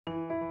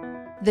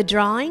The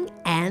drawing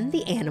and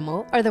the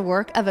animal are the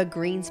work of a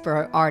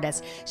Greensboro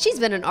artist. She's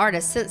been an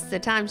artist since the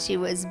time she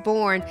was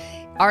born,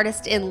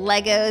 artist in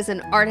Legos,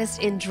 an artist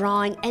in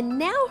drawing, and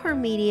now her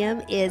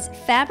medium is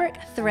fabric,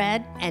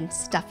 thread, and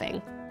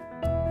stuffing.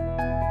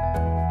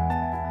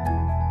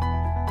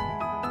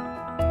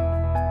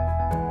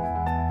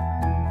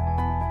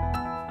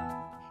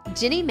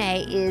 Jenny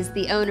May is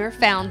the owner,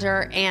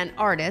 founder, and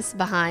artist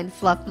behind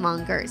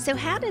Fluffmonger. So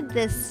how did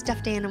this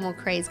stuffed animal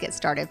craze get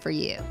started for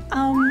you?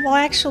 Well,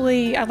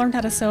 actually, I learned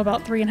how to sew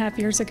about 3.5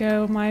 years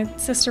ago. My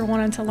sister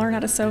wanted to learn how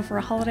to sew for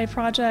a holiday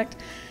project.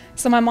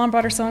 So my mom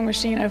brought her sewing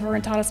machine over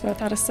and taught us both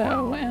how to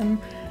sew. And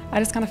I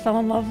just kind of fell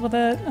in love with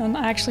it. And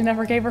I actually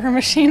never gave her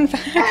machine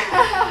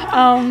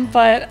back.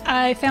 But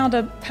I found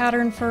a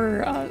pattern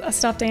for a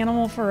stuffed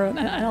animal for an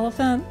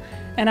elephant.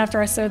 And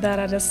after I sewed that,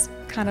 I just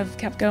kind of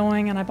kept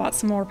going, and I bought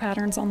some more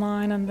patterns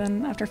online, and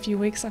then after a few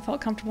weeks I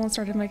felt comfortable and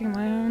started making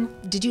my own.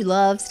 Did you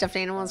love stuffed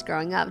animals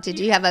growing up? Did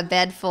you have a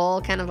bed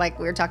full, kind of like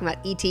we were talking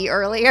about E.T.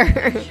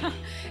 earlier?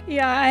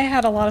 Yeah, I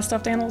had a lot of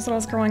stuffed animals when I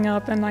was growing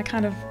up, and I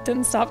kind of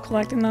didn't stop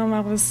collecting them. I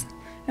was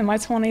in my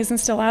 20s and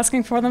still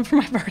asking for them for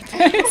my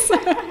birthday, so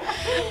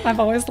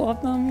I've always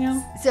loved them,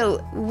 yeah. So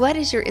what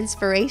is your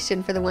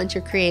inspiration for the ones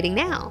you're creating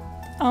now?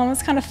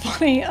 It's kind of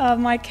funny.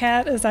 My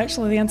cat is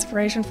actually the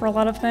inspiration for a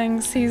lot of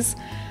things. He's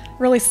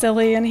really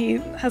silly, and he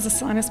has a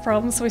sinus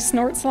problem, so he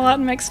snorts a lot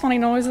and makes funny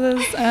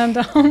noises. And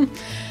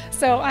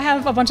so I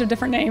have a bunch of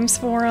different names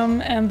for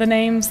him, and the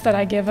names that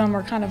I give him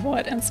are kind of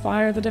what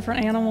inspire the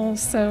different animals.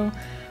 So,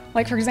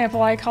 like for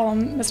example, I call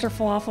him Mr.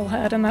 Falafel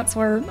Head, and that's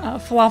where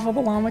Falafel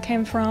the llama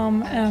came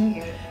from.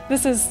 And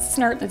this is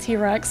Snort the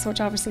T-Rex,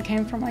 which obviously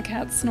came from my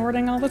cat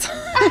snorting all the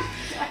time.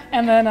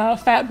 And then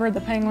Fatbird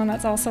the penguin,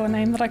 that's also a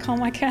name that I call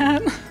my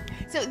cat.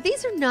 So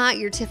these are not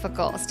your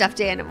typical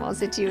stuffed animals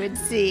that you would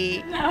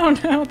see.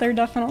 No, they're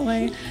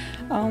definitely,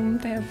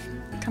 they have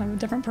kind of a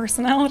different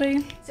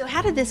personality. So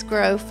how did this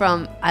grow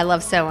from, I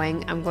love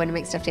sewing, I'm going to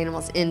make stuffed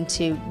animals,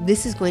 into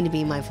this is going to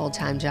be my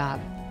full-time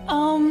job?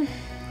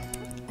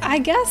 I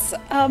guess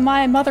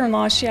my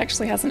mother-in-law, she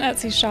actually has an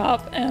Etsy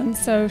shop, and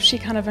so she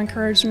kind of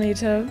encouraged me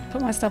to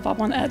put my stuff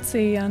up on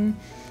Etsy. And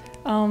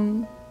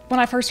when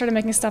I first started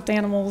making stuffed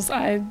animals,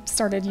 I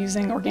started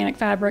using organic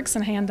fabrics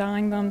and hand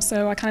dyeing them,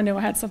 so I kind of knew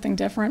I had something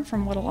different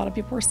from what a lot of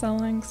people were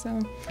selling, so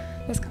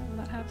that's kind of when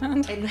that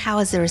happened. And how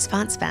has the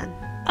response been?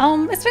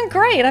 It's been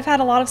great. I've had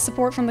a lot of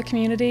support from the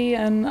community,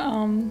 and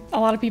a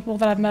lot of people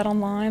that I've met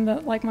online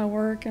that like my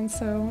work, and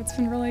so it's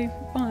been really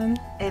fun.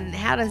 And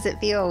how does it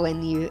feel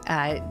when you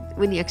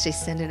actually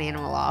send an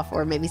animal off,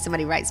 or maybe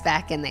somebody writes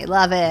back and they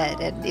love it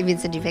and even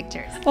send you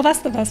pictures? Well, that's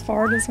the best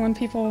part, is when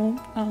people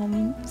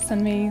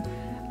send me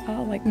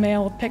like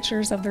mail with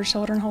pictures of their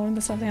children holding the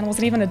stuffed animals,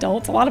 and even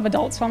adults. A lot of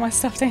adults want my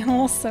stuffed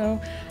animals,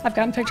 so I've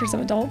gotten pictures of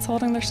adults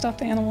holding their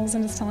stuffed animals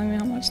and just telling me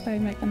how much they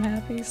make them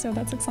happy, so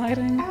that's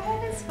exciting. Oh,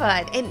 that is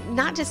fun. And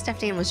not just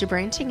stuffed animals, you're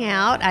branching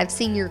out. I've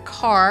seen your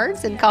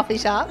cards in coffee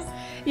shops.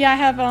 Yeah, I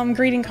have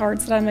greeting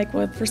cards that I make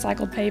with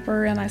recycled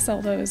paper, and I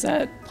sell those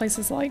at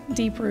places like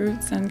Deep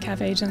Roots and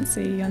Cafe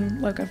Agency and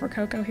Loco for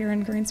Cocoa here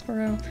in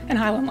Greensboro, and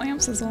Highland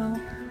Lamps as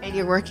well. And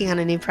you're working on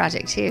a new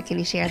project too. Can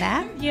you share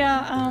that?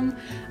 Yeah,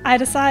 I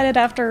decided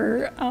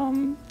after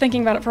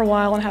thinking about it for a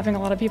while and having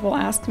a lot of people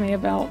ask me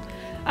about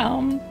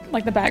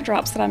like the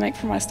backdrops that I make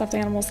for my stuffed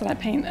animals that I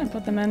paint and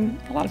put them in,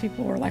 a lot of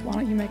people were like, why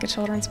don't you make a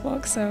children's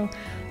book? So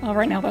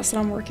right now that's what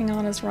I'm working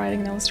on, is writing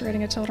and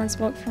illustrating a children's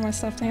book for my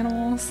stuffed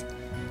animals.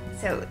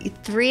 So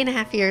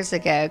 3.5 years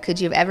ago, could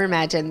you have ever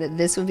imagined that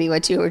this would be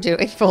what you were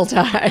doing full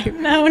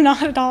time? No,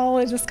 not at all.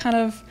 It just kind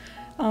of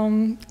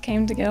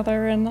came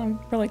together, and I'm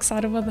really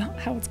excited with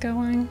how it's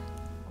going.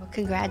 Well,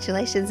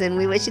 congratulations, and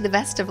we wish you the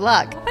best of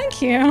luck.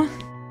 Thank you.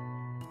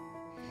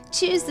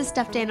 Choose the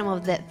stuffed animal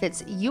that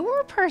fits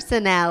your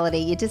personality.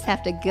 You just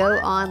have to go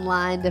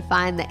online to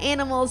find the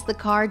animals, the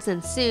cards,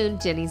 and soon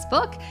Jenny's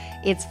book.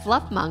 It's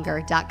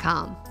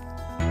fluffmonger.com.